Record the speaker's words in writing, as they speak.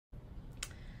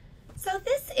So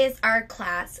this is our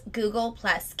class Google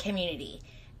Plus community,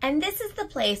 and this is the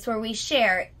place where we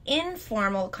share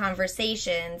informal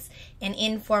conversations and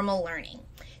informal learning.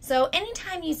 So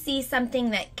anytime you see something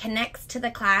that connects to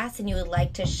the class and you would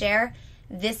like to share,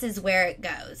 this is where it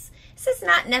goes. This is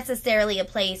not necessarily a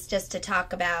place just to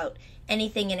talk about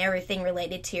anything and everything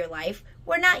related to your life.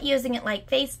 We're not using it like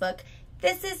Facebook.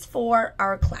 This is for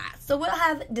our class. So we'll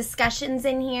have discussions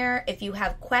in here. If you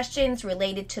have questions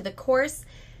related to the course,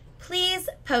 please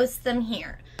post them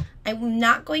here. I'm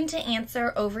not going to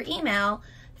answer over email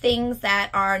things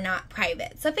that are not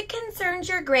private. So if it concerns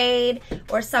your grade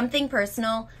or something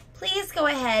personal, please go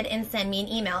ahead and send me an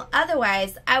email.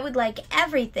 Otherwise, I would like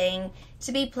everything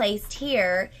to be placed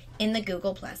here in the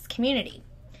Google Plus community.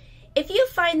 If you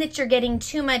find that you're getting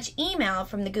too much email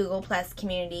from the Google Plus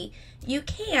community, you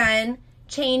can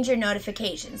change your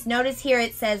notifications. Notice here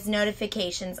it says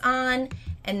notifications on,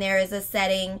 and there is a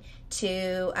setting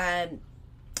to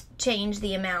change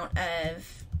the amount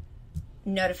of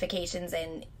notifications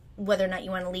and whether or not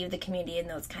you want to leave the community and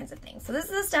those kinds of things. So this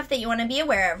is the stuff that you want to be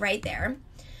aware of right there.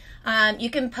 You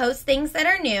can post things that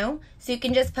are new. So you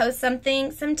can just post some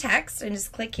text, and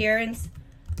just click here and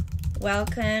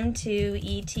welcome to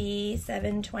ET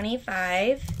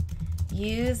 725.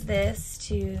 Use this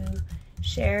to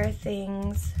share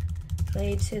things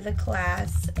related to the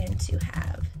class and to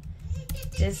have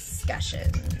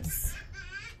discussions.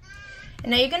 And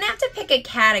now you're going to have to pick a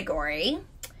category.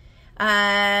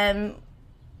 I'm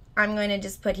going to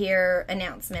just put here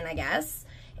announcement, I guess,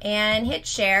 and hit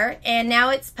share. And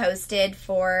now it's posted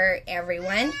for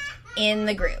everyone in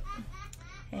the group.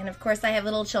 And of course I have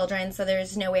little children, so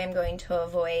there's no way I'm going to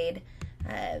avoid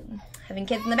having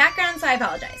kids in the background, so I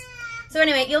apologize. So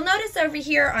anyway, you'll notice over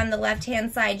here on the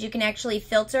left-hand side, you can actually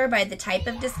filter by the type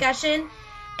of discussion,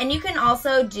 and you can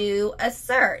also do a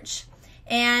search.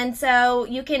 And so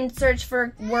you can search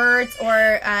for words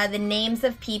or the names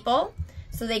of people,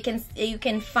 so you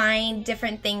can find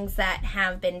different things that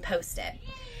have been posted.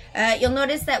 You'll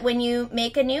notice that when you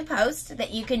make a new post,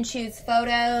 that you can choose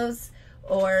photos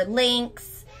or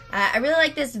links. I really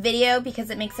like this video because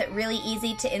it makes it really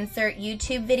easy to insert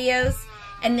YouTube videos.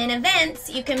 And then events,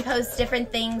 you can post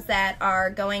different things that are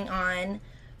going on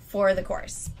for the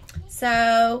course.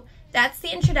 So that's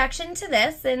the introduction to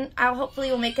this, and I'll hopefully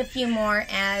will make a few more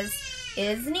as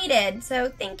is needed. So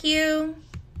thank you.